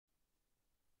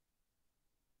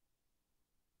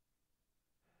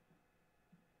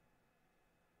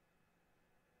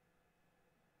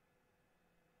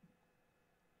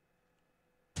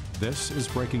This is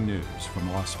breaking news from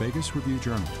the Las Vegas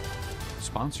Review-Journal,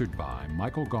 sponsored by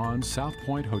Michael Gaughan's South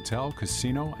Point Hotel,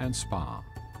 Casino, and Spa.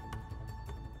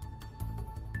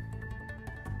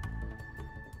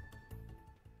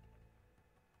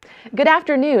 Good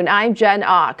afternoon, I'm Jen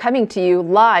Ah, coming to you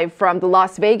live from the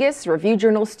Las Vegas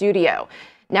Review-Journal studio.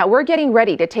 Now we're getting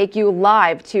ready to take you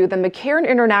live to the McCarran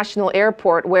International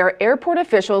Airport, where airport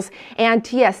officials and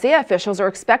TSA officials are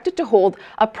expected to hold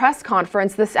a press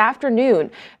conference this afternoon.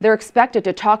 They're expected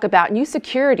to talk about new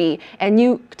security and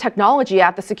new technology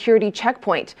at the security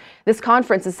checkpoint. This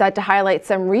conference is set to highlight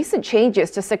some recent changes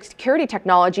to security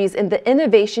technologies in the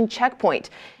Innovation Checkpoint.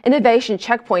 Innovation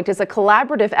Checkpoint is a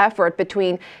collaborative effort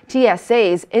between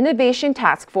TSA's Innovation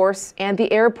Task Force and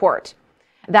the airport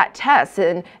that tests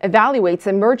and evaluates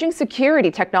emerging security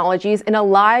technologies in a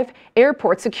live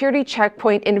airport security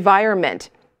checkpoint environment.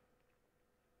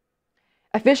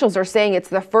 Officials are saying it's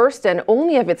the first and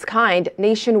only of its kind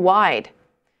nationwide.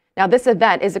 Now, this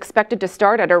event is expected to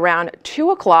start at around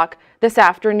 2 o'clock this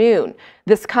afternoon.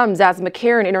 This comes as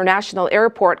McCarran International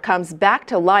Airport comes back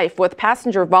to life with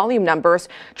passenger volume numbers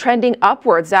trending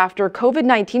upwards after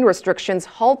COVID-19 restrictions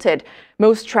halted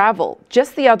most travel.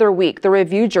 Just the other week, the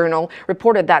Review-Journal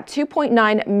reported that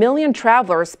 2.9 million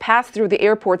travelers passed through the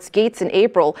airport's gates in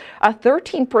April, a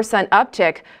 13%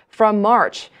 uptick from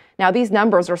March. Now, these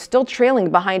numbers are still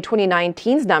trailing behind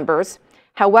 2019's numbers.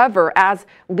 However, as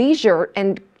leisure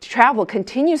and travel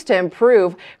continues to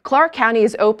improve, Clark County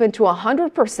is open to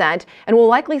 100% and will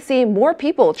likely see more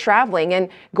people traveling and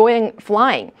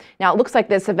flying. Now, it looks like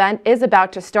this event is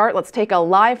about to start. Let's take a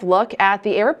live look at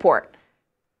the airport.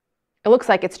 It looks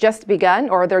like it's just begun,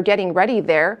 or they're getting ready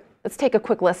there. Let's take a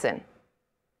quick listen.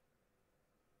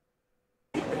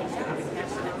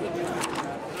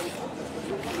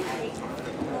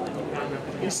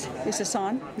 Is this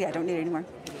on? Yeah, I don't need it anymore.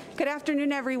 Good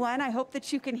afternoon, everyone. I hope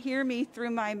that you can hear me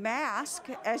through my mask.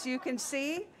 As you can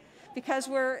see, because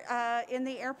we're in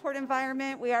the airport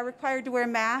environment, we are required to wear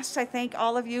masks. I thank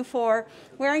all of you for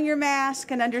wearing your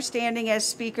mask and understanding as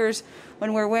speakers.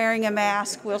 When we're wearing a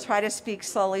mask, we'll try to speak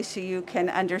slowly so you can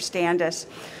understand us.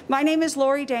 My name is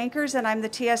Lori Dankers, and I'm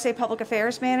the TSA Public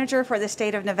Affairs Manager for the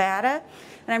state of Nevada.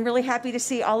 And I'm really happy to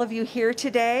see all of you here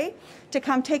today to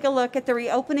come take a look at the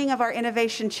reopening of our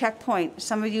Innovation Checkpoint.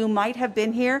 Some of you might have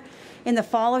been here in the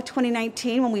fall of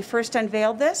 2019 when we first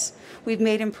unveiled this. We've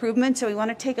made improvements, so we want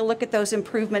to take a look at those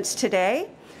improvements today.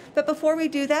 But before we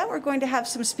do that, we're going to have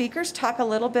some speakers talk a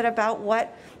little bit about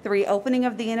what the reopening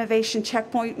of the Innovation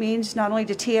Checkpoint means, not only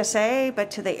to TSA,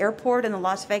 but to the airport and the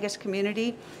Las Vegas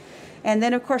community. And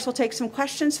then, of course, we'll take some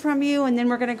questions from you, and then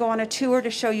we're going to go on a tour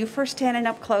to show you firsthand and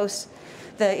up close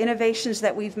the innovations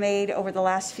that we've made over the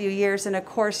last few years. And of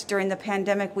course, during the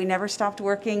pandemic, we never stopped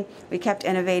working. We kept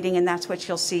innovating, and that's what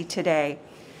you'll see today.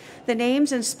 The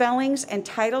names and spellings and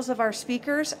titles of our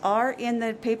speakers are in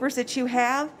the papers that you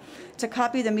have. It's a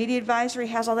copy of the media advisory,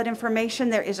 has all that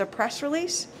information. There is a press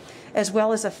release, as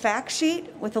well as a fact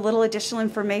sheet with a little additional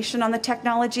information on the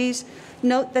technologies.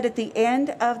 Note that at the end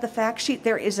of the fact sheet,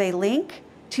 there is a link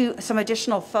to some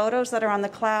additional photos that are on the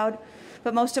cloud.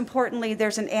 But most importantly,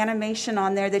 there's an animation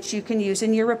on there that you can use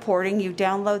in your reporting. You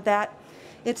download that.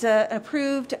 It's an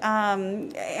approved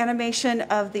animation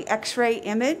of the X-ray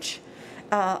image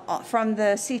from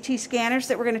the CT scanners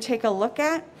that we're going to take a look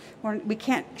at. We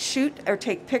can't shoot or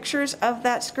take pictures of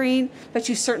that screen, but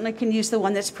you certainly can use the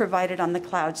one that's provided on the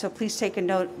cloud. So please take a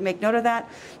note, make note of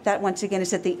that. That, once again,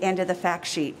 is at the end of the fact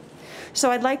sheet. So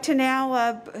I'd like to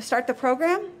now start the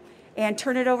program and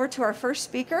turn it over to our first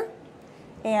speaker.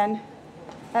 And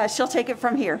she'll take it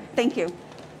from here. Thank you.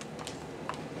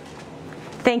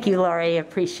 Thank you, Lori.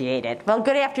 Appreciate it. Well,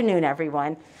 good afternoon,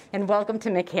 everyone, and welcome to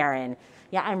McCarran.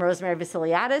 Yeah, I'm Rosemary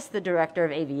Vasiliadis, the Director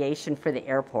of Aviation for the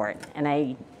airport, and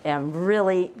I am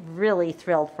really, really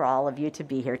thrilled for all of you to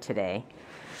be here today.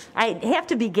 I have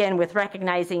to begin with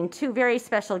recognizing two very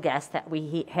special guests that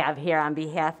we have here on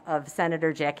behalf of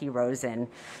Senator Jackie Rosen,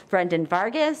 Brendan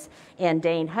Vargas and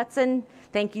Dane Hudson.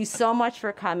 Thank you so much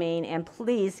for coming, and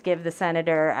please give the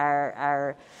Senator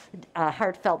our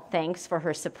heartfelt thanks for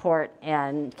her support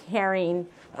and caring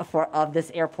of this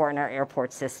airport and our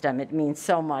airport system. It means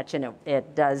so much, and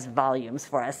it does volumes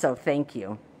for us, so thank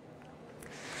you.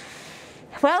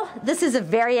 Well, this is a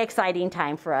very exciting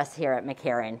time for us here at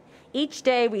McCarran. Each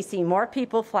day we see more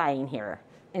people flying here.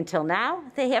 Until now,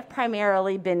 they have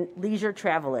primarily been leisure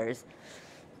travelers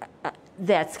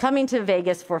that's coming to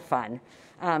Vegas for fun.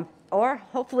 Or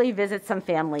hopefully visit some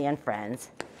family and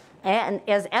friends. And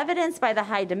as evidenced by the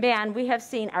high demand, we have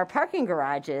seen our parking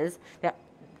garages that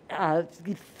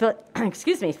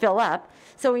fill up,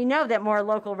 so we know that more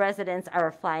local residents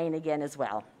are flying again as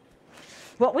well.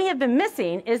 What we have been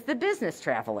missing is the business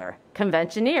traveler,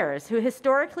 conventioneers, who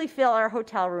historically fill our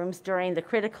hotel rooms during the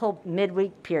critical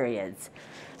midweek periods.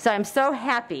 So I'm so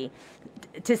happy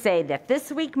to say that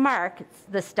this week marks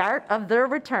the start of their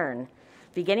return,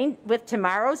 beginning with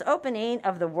tomorrow's opening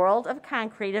of the World of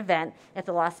Concrete event at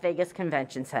the Las Vegas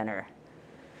Convention Center.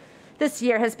 This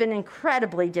year has been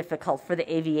incredibly difficult for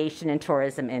the aviation and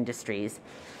tourism industries.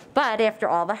 But after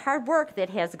all the hard work that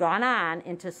has gone on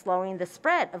into slowing the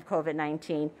spread of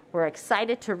COVID-19, we're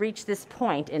excited to reach this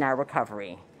point in our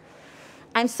recovery.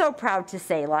 I'm so proud to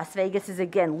say Las Vegas is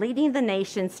again leading the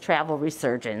nation's travel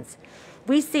resurgence.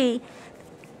 We see,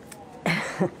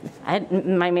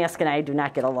 my mask and I do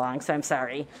not get along, so I'm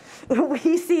sorry.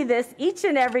 We see this each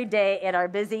and every day at our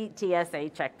busy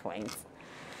TSA checkpoints.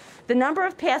 The number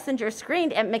of passengers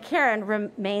screened at McCarran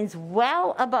remains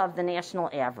well above the national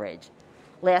average.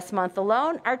 Last month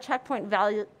alone, our checkpoint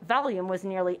volume was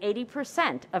nearly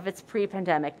 80% of its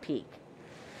pre-pandemic peak.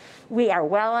 We are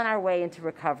well on our way into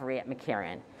recovery at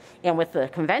McCarran. And with the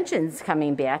conventions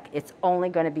coming back, it's only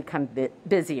going to become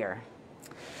busier.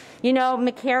 You know,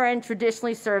 McCarran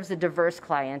traditionally serves a diverse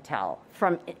clientele,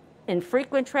 from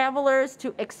infrequent travelers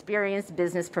to experienced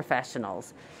business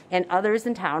professionals and others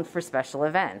in town for special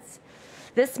events.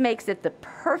 This makes it the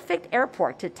perfect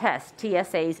airport to test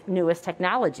TSA's newest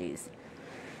technologies.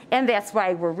 And that's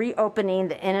why we're reopening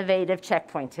the innovative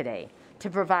checkpoint today, to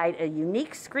provide a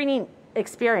unique screening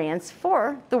experience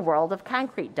for the World of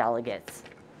Concrete delegates.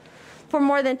 For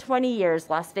more than 20 years,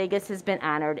 Las Vegas has been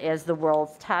honored as the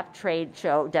world's top trade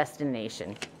show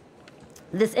destination.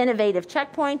 This innovative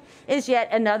checkpoint is yet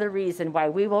another reason why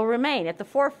we will remain at the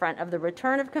forefront of the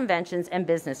return of conventions and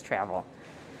business travel.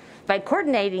 By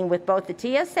coordinating with both the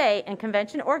TSA and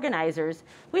convention organizers,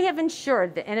 we have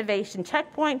ensured the Innovation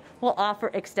Checkpoint will offer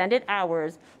extended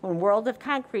hours when World of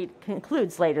Concrete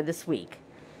concludes later this week.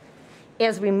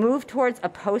 As we move towards a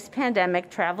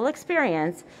post-pandemic travel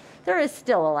experience, there is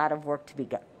still a lot of work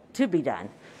to be done.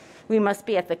 We must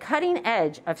be at the cutting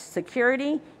edge of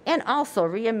security and also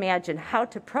reimagine how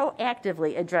to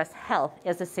proactively address health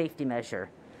as a safety measure.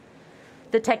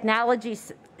 The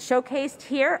technologies showcased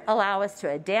here allow us to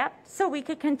adapt so we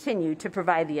can continue to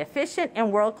provide the efficient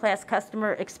and world-class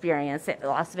customer experience that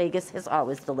Las Vegas has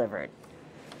always delivered.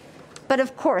 But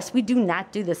of course, we do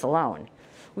not do this alone.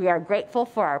 We are grateful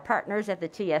for our partners at the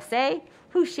TSA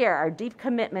who share our deep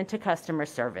commitment to customer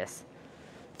service.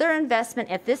 Their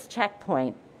investment at this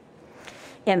checkpoint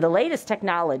and the latest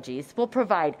technologies will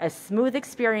provide a smooth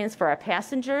experience for our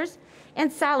passengers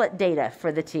and solid data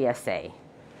for the TSA.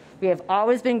 We have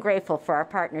always been grateful for our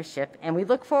partnership, and we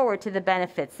look forward to the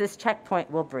benefits this checkpoint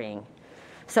will bring.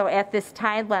 So at this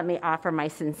time, let me offer my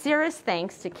sincerest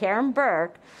thanks to Karen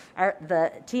Burke,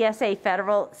 the TSA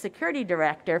Federal Security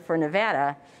Director for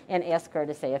Nevada, and ask her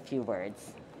to say a few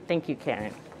words. Thank you,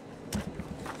 Karen.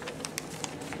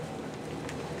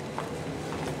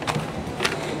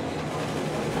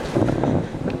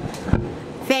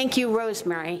 Thank you,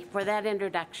 Rosemary, for that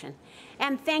introduction.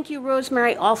 And thank you,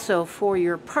 Rosemary, also for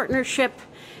your partnership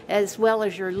as well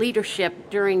as your leadership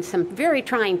during some very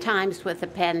trying times with the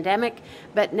pandemic,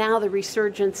 but now the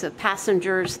resurgence of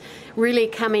passengers really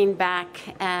coming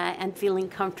back and feeling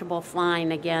comfortable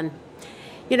flying again.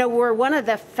 You know, we're one of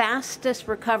the fastest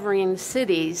recovering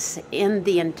cities in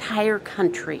the entire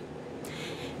country.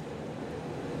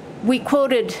 We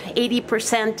quoted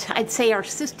 80%. I'd say our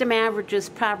system average is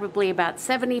probably about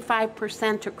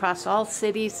 75% across all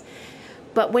cities.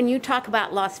 But when you talk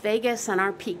about Las Vegas on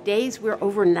our peak days, we're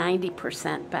over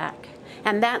 90% back.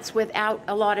 And that's without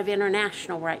a lot of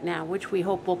international right now, which we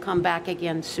hope will come back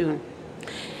again soon.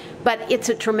 But it's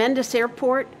a tremendous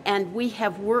airport, and we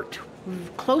have worked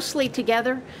closely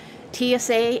together,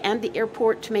 TSA and the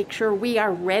airport, to make sure we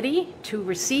are ready to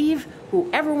receive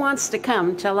whoever wants to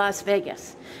come to Las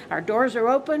Vegas. Our doors are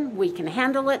open, we can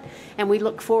handle it, and we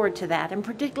look forward to that. And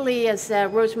particularly, as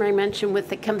Rosemary mentioned, with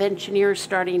the conventioneers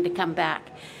starting to come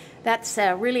back. That's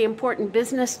a really important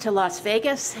business to Las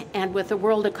Vegas, and with the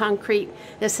World of Concrete,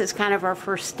 this is kind of our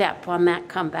first step on that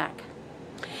comeback.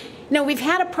 You know, we've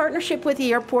had a partnership with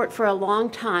the airport for a long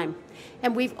time,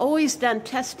 and we've always done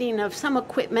testing of some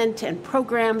equipment and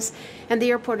programs, and the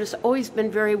airport has always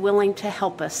been very willing to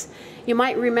help us. You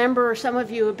might remember, some of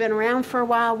you have been around for a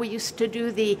while, we used to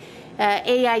do the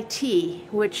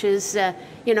AIT, which is,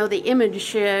 you know, the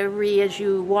imagery as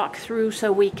you walk through,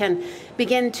 so we can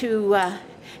begin to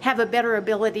have a better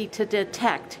ability to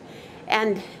detect.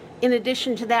 And in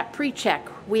addition to that pre-check,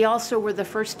 we also were the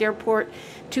first airport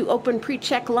to open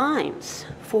pre-check lines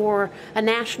for a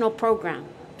national program.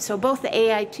 So both the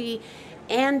AIT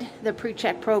and the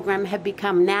pre-check program have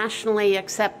become nationally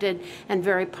accepted and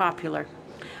very popular.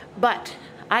 But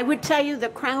I would tell you the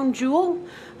crown jewel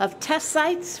of test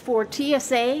sites for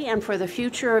TSA and for the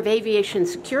future of aviation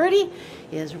security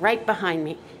is right behind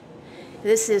me.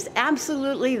 This is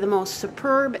absolutely the most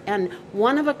superb and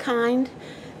one of a kind,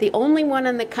 the only one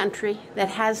in the country that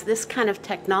has this kind of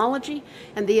technology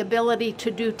and the ability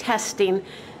to do testing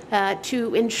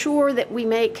to ensure that we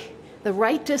make the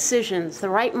right decisions, the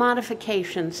right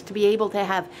modifications to be able to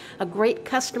have a great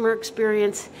customer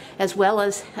experience as well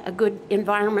as a good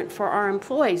environment for our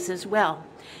employees as well.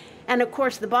 And of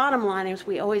course, the bottom line is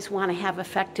we always want to have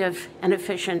effective and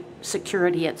efficient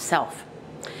security itself.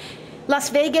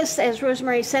 Las Vegas, as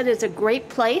Rosemary said, is a great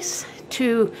place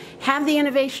to have the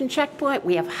innovation checkpoint.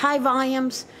 We have high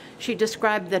volumes. She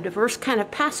described the diverse kind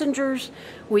of passengers.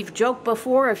 We've joked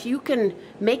before, if you can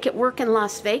make it work in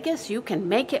Las Vegas, you can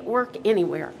make it work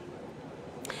anywhere.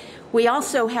 We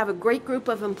also have a great group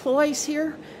of employees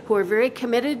here who are very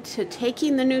committed to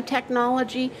taking the new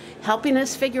technology, helping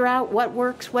us figure out what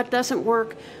works, what doesn't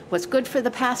work, what's good for the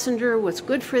passenger, what's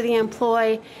good for the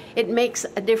employee. It makes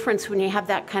a difference when you have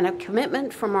that kind of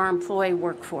commitment from our employee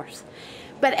workforce.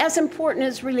 But as important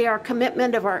is really our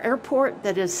commitment of our airport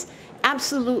that is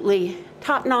absolutely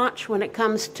top-notch when it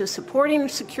comes to supporting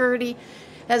security,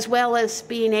 as well as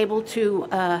being able to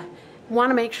want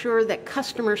to make sure that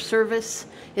customer service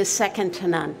is second to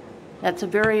none. That's a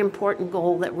very important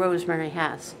goal that Rosemary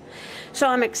has. So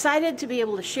I'm excited to be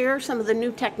able to share some of the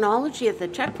new technology at the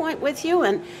checkpoint with you.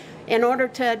 And in order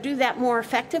to do that more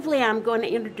effectively, I'm going to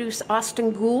introduce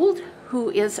Austin Gould, who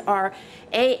is our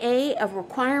AA of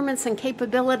Requirements and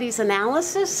Capabilities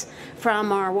Analysis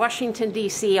from our Washington,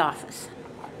 D.C. office.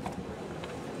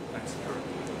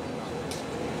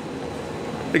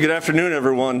 Hey, good afternoon,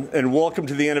 everyone, and welcome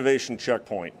to the Innovation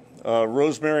Checkpoint.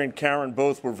 Rosemary and Karen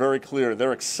both were very clear.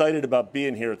 They're excited about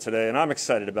being here today, and I'm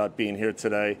excited about being here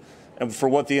today, and for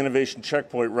what the Innovation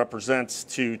Checkpoint represents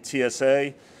to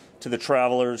TSA, to the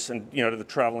travelers, and to the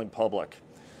traveling public.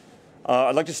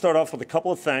 I'd like to start off with a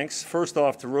couple of thanks. First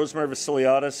off, to Rosemary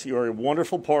Vasiliadis. You are a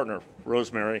wonderful partner,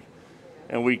 Rosemary,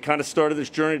 and we kind of started this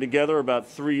journey together about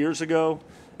 3 years ago.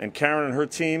 And Karen and her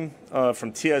team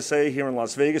from TSA here in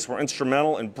Las Vegas were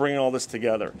instrumental in bringing all this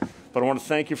together. But I want to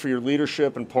thank you for your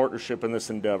leadership and partnership in this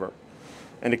endeavor.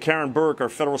 And to Karen Burke, our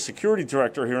Federal Security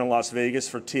Director here in Las Vegas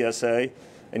for TSA,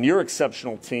 and your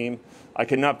exceptional team, I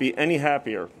could not be any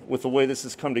happier with the way this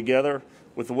has come together,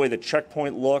 with the way the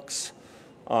checkpoint looks.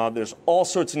 There's all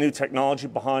sorts of new technology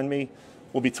behind me.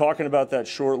 We'll be talking about that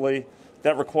shortly.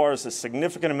 That requires a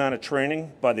significant amount of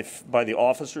training by the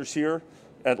officers here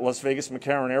at Las Vegas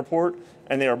McCarran Airport,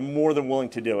 and they are more than willing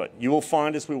to do it. You will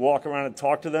find as we walk around and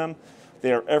talk to them,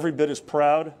 they are every bit as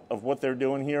proud of what they're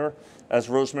doing here as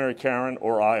Rosemary, Karen,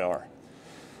 or I are.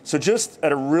 So just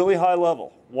at a really high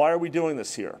level, why are we doing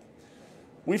this here?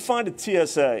 We find at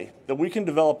TSA that we can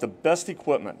develop the best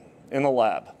equipment in the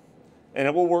lab, and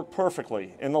it will work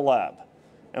perfectly in the lab.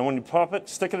 And when you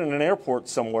stick it in an airport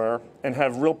somewhere and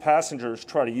have real passengers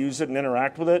try to use it and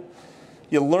interact with it,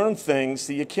 you learn things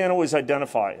that you can't always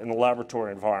identify in the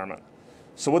laboratory environment.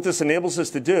 So what this enables us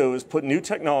to do is put new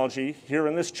technology here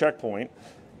in this checkpoint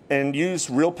and use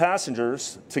real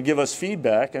passengers to give us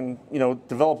feedback and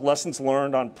develop lessons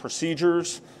learned on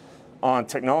procedures, on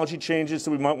technology changes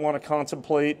that we might want to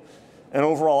contemplate, and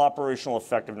overall operational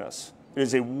effectiveness. It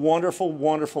is a wonderful,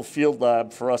 wonderful field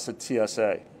lab for us at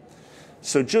TSA.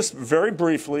 So just very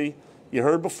briefly, you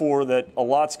heard before that a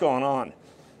lot's gone on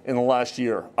in the last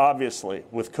year, obviously,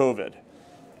 with COVID.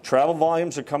 Travel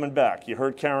volumes are coming back. You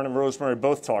heard Karen and Rosemary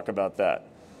both talk about that.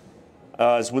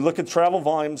 As we look at travel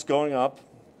volumes going up,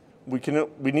 we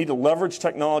need to leverage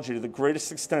technology to the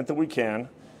greatest extent that we can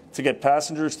to get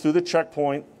passengers through the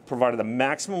checkpoint, providing the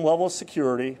maximum level of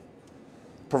security,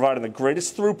 providing the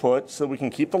greatest throughput so that we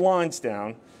can keep the lines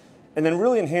down, and then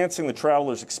really enhancing the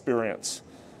traveler's experience,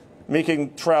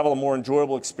 making travel a more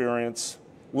enjoyable experience,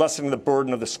 lessening the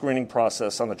burden of the screening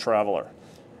process on the traveler.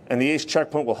 And the ACE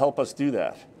checkpoint will help us do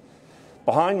that.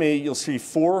 Behind me, you'll see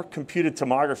 4 computed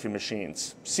tomography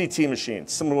machines, CT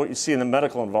machines, similar to what you see in the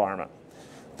medical environment.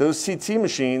 Those CT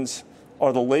machines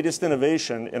are the latest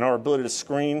innovation in our ability to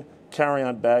screen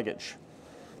carry-on baggage.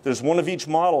 There's one of each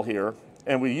model here,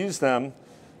 and we use them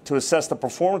to assess the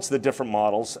performance of the different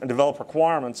models and develop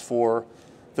requirements for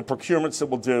the procurements that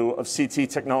we'll do of CT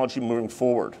technology moving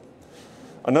forward.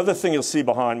 Another thing you'll see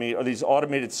behind me are these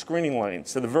automated screening lanes.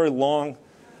 So the very long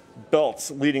belts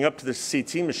leading up to the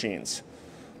CT machines.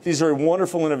 These are a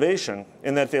wonderful innovation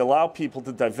in that they allow people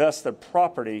to divest their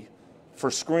property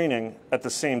for screening at the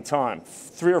same time.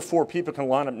 3 or 4 people can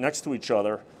line up next to each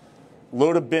other,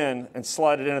 load a bin, and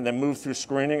slide it in and then move through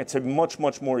screening. It's a much,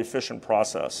 much more efficient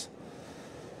process.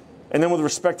 And then with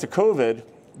respect to COVID,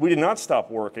 we did not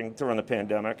stop working during the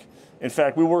pandemic. In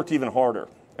fact, we worked even harder.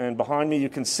 And behind me, you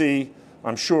can see,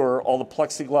 I'm sure, all the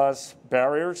plexiglass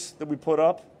barriers that we put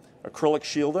up, acrylic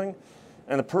shielding.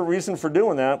 And the reason for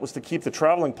doing that was to keep the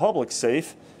traveling public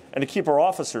safe and to keep our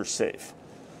officers safe.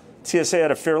 TSA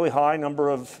had a fairly high number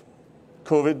of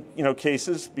COVID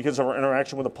cases because of our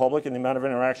interaction with the public and the amount of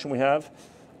interaction we have.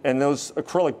 And those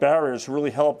acrylic barriers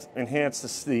really helped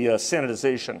enhance the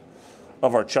sanitization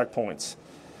of our checkpoints.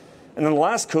 And then the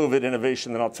last COVID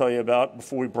innovation that I'll tell you about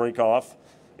before we break off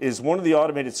is one of the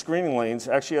automated screening lanes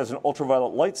actually has an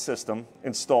ultraviolet light system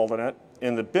installed in it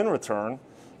in the bin return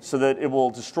so that it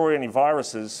will destroy any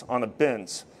viruses on the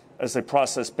bins as they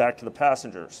process back to the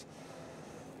passengers.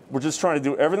 We're just trying to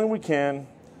do everything we can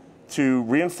to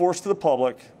reinforce to the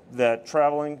public that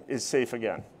traveling is safe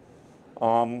again.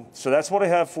 So that's what I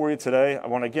have for you today. I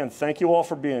want to again thank you all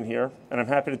for being here, and I'm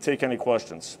happy to take any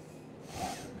questions.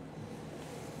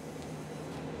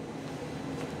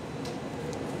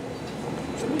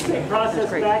 When you say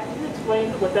process back, can you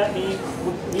explain what that means?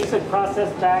 When you said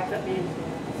process back, that means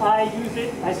I use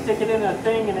it, I stick it in a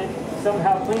thing, and it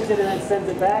somehow cleans it and then sends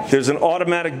it back? There's an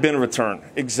automatic bin return,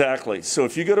 exactly. So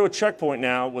if you go to a checkpoint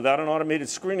now without an automated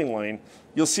screening lane,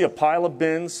 you'll see a pile of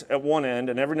bins at one end,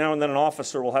 and every now and then an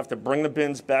officer will have to bring the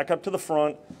bins back up to the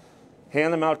front,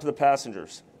 hand them out to the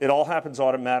passengers. It all happens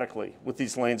automatically with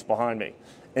these lanes behind me.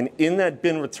 And in that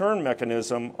bin return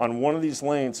mechanism, on one of these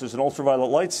lanes, there's an ultraviolet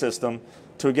light system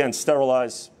to, again,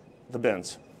 sterilize the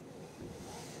bins.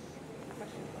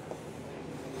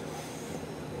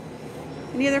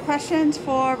 Any other questions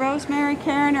for Rosemary,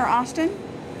 Karen, or Austin? You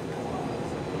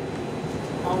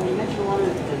mentioned a lot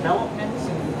of developments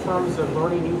in terms of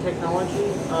learning new technology.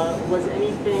 Was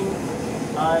anything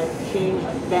changed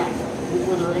back?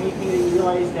 Was there anything that you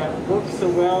realized that works so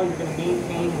well you're going to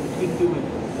maintain and keep doing it?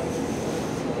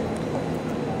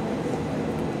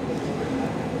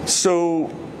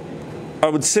 So I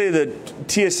would say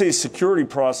that TSA's security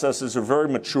processes are very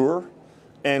mature,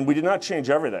 and we did not change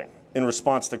everything in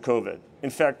response to COVID. In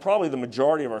fact, probably the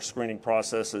majority of our screening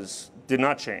processes did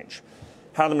not change.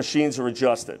 How the machines are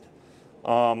adjusted,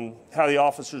 how the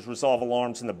officers resolve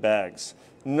alarms in the bags.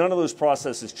 None of those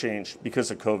processes changed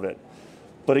because of COVID.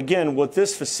 But again, what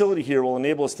this facility here will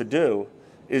enable us to do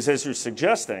is, as you're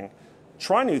suggesting,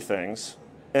 try new things,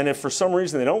 and if for some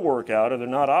reason they don't work out or they're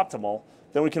not optimal,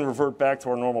 then we can revert back to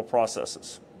our normal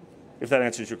processes, if that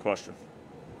answers your question.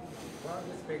 We're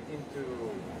expecting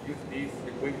to use this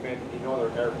equipment in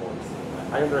other airports.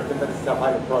 I understand that it's a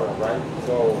pilot program, right?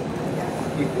 So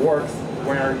if it works,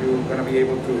 when are you going to be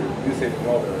able to use it in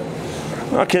other?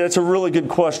 Okay, that's a really good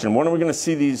question. When are we going to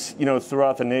see these,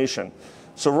 throughout the nation?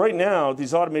 So right now,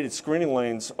 these automated screening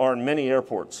lanes are in many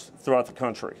airports throughout the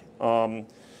country.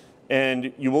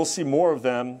 And you will see more of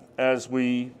them as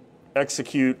we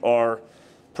execute our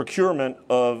procurement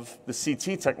of the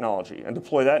CT technology and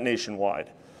deploy that nationwide.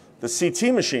 The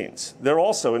CT machines, they're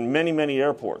also in many, many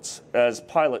airports as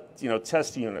pilot,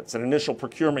 test units and initial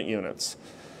procurement units.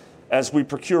 As we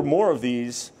procure more of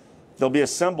these, they'll be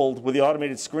assembled with the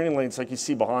automated screening lanes like you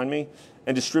see behind me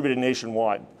and distributed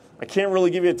nationwide. I can't really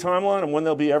give you a timeline on when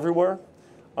they'll be everywhere.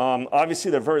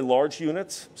 Obviously, they're very large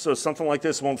units, so something like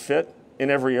this won't fit in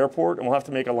every airport, and we'll have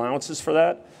to make allowances for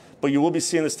that. But you will be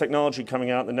seeing this technology coming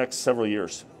out in the next several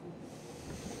years.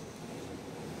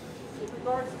 In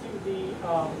regards to the,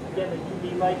 again, the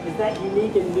UV light, is that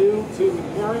unique and new to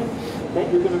McCarran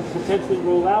that you're going to potentially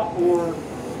roll out, or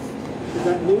is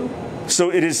that new?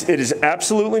 So it is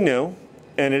absolutely new,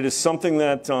 and it is something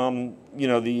that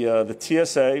the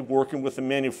TSA, working with the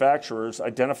manufacturers,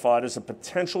 identified as a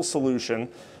potential solution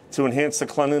to enhance the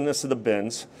cleanliness of the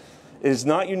bins. It is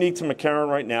not unique to McCarran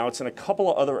right now. It's in a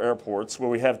couple of other airports where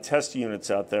we have test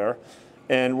units out there,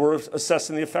 and we're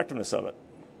assessing the effectiveness of it.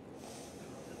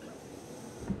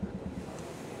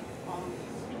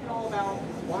 Speaking all about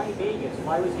why Vegas,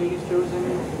 why was Vegas chosen,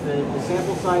 the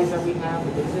sample size that we have,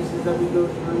 the businesses that we go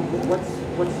through,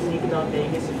 what's unique about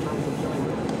Vegas in terms of dealing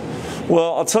with it?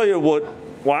 Well, I'll tell you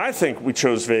why I think we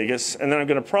chose Vegas, and then I'm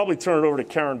going to probably turn it over to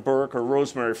Karen Burke or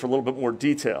Rosemary for a little bit more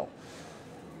detail.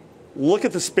 Look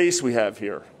at the space we have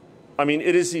here. I mean,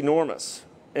 it is enormous,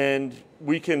 and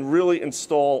we can really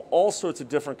install all sorts of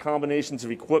different combinations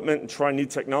of equipment and try new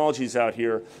technologies out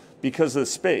here because of the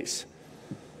space.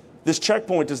 This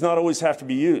checkpoint does not always have to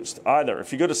be used either.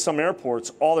 If you go to some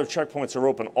airports, all their checkpoints are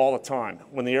open all the time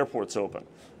when the airport's open.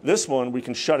 This one, we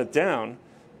can shut it down,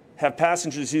 have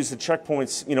passengers use the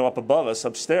checkpoints, up above us,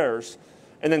 upstairs,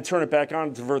 and then turn it back on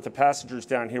to divert the passengers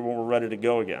down here when we're ready to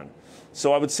go again.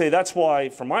 So I would say that's why,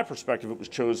 from my perspective, it was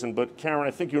chosen. But Karen,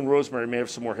 I think you and Rosemary may have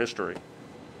some more history.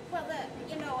 Well,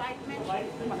 I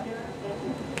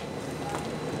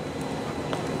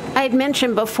I had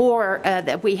mentioned before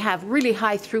that we have really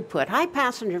high throughput. High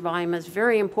passenger volume is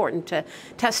very important to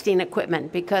testing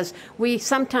equipment because we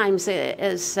sometimes,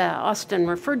 as Austin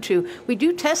referred to, we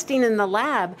do testing in the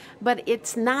lab, but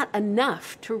it's not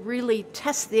enough to really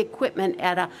test the equipment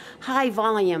at a high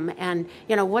volume and,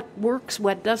 you know, what works,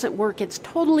 what doesn't work. It's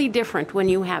totally different when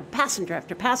you have passenger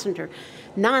after passenger,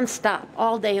 nonstop,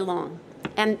 all day long.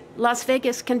 And Las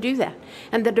Vegas can do that.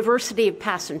 And the diversity of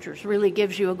passengers really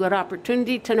gives you a good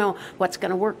opportunity to know what's going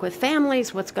to work with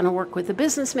families, what's going to work with the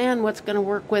businessman, what's going to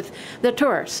work with the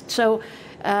tourist. So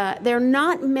there are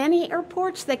not many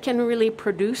airports that can really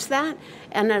produce that.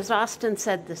 And as Austin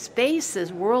said, the space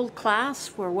is world class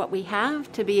for what we have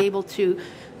to be able to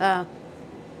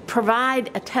provide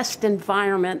a test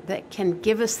environment that can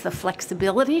give us the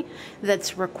flexibility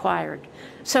that's required.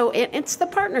 So it's the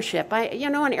partnership. You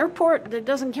know, an airport that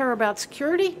doesn't care about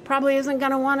security probably isn't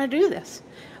going to want to do this.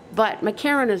 But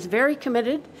McCarran is very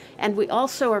committed, and we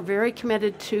also are very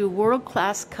committed to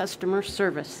world-class customer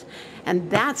service. And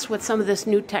that's what some of this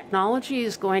new technology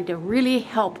is going to really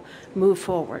help move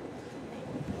forward.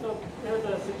 So there's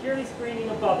a security screening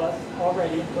above us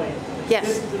already in place. Yes.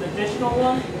 This is an additional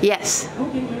one? Yes. Who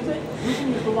can use it? Who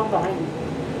can use the one behind you?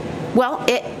 Well,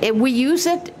 we use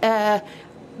it.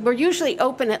 We're usually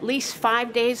open at least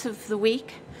 5 days of the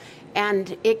week,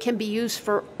 and it can be used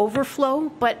for overflow,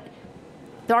 but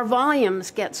our volumes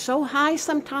get so high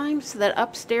sometimes that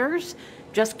upstairs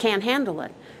just can't handle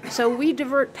it. So we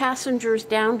divert passengers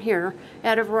down here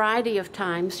at a variety of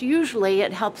times. Usually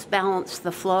it helps balance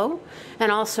the flow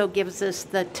and also gives us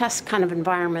the test kind of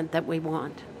environment that we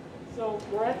want. So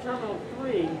we're at Terminal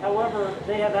 3, however,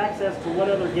 they have access to what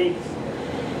other gates?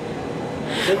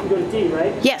 They can go to D,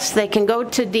 right? Yes, they can go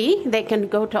to D. They can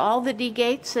go to all the D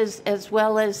gates as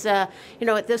well as, you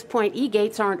know, at this point E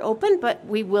gates aren't open, but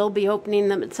we will be opening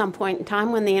them at some point in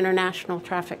time when the international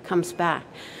traffic comes back.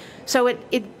 So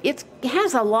it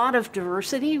has a lot of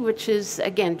diversity, which is,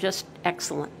 again, just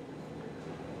excellent.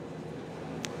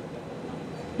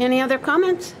 Any other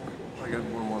comments? I got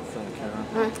one more thing, Karen.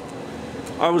 All right.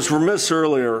 I was remiss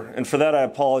earlier, and for that I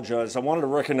apologize. I wanted to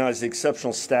recognize the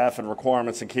exceptional staff and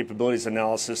requirements and capabilities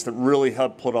analysis that really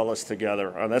helped put all this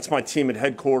together. That's my team at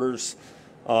headquarters.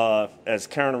 As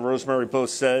Karen and Rosemary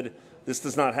both said, this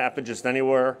does not happen just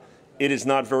anywhere. It is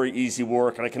not very easy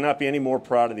work, and I cannot be any more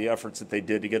proud of the efforts that they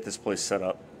did to get this place set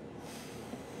up.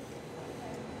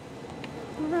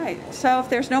 All right, so if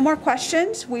there's no more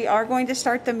questions, we are going to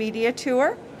start the media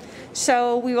tour.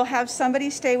 So we will have somebody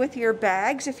stay with your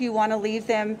bags if you want to leave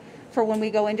them for when we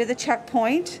go into the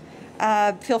checkpoint.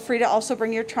 Feel free to also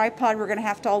bring your tripod. We're going to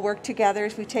have to all work together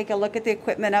as we take a look at the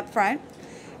equipment up front.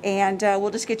 And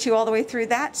we'll just get you all the way through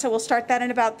that. So we'll start that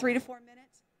in about 3 to 4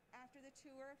 minutes after the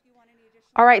tour if you want any additional.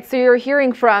 All right, so you're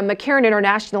hearing from McCarran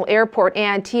International Airport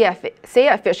and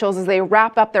TSA officials as they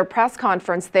wrap up their press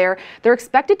conference there. They're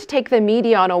expected to take the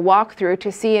media on a walkthrough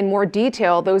to see in more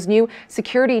detail those new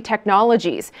security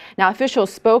technologies. Now,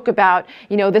 officials spoke about,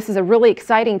 you know, this is a really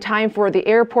exciting time for the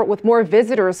airport with more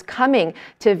visitors coming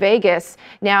to Vegas.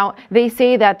 Now, they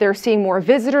say that they're seeing more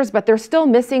visitors, but they're still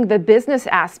missing the business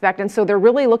aspect, and so they're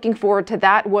really looking forward to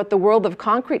that with the World of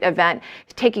Concrete event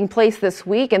taking place this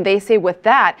week. And they say with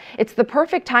that, it's the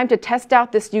perfect time to test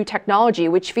out this new technology,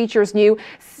 which features new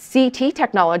CT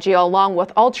technology along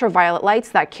with ultraviolet lights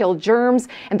that kill germs.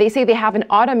 And they say they have an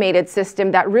automated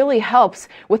system that really helps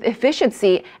with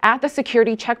efficiency at the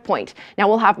security checkpoint. Now,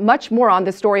 we'll have much more on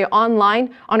this story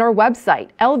online on our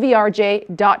website,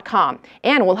 lvrj.com.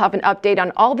 And we'll have an update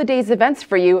on all the day's events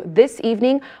for you this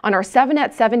evening on our 7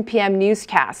 at 7 p.m.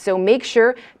 newscast. So make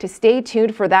sure to stay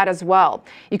tuned for that as well.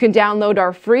 You can download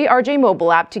our free RJ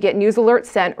mobile app to get news alerts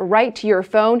sent right to your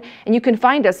phone. And you can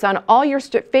find us on all your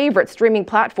favorite streaming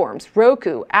platforms,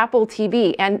 Roku, Apple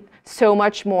TV, and so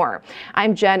much more.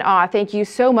 I'm Jen Ah. Thank you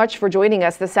so much for joining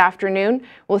us this afternoon.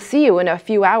 We'll see you in a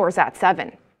few hours at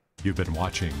 7. You've been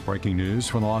watching breaking news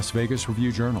from the Las Vegas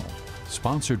Review-Journal,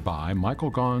 sponsored by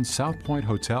Michael Gaughan's South Point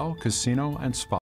Hotel, Casino, and Spa.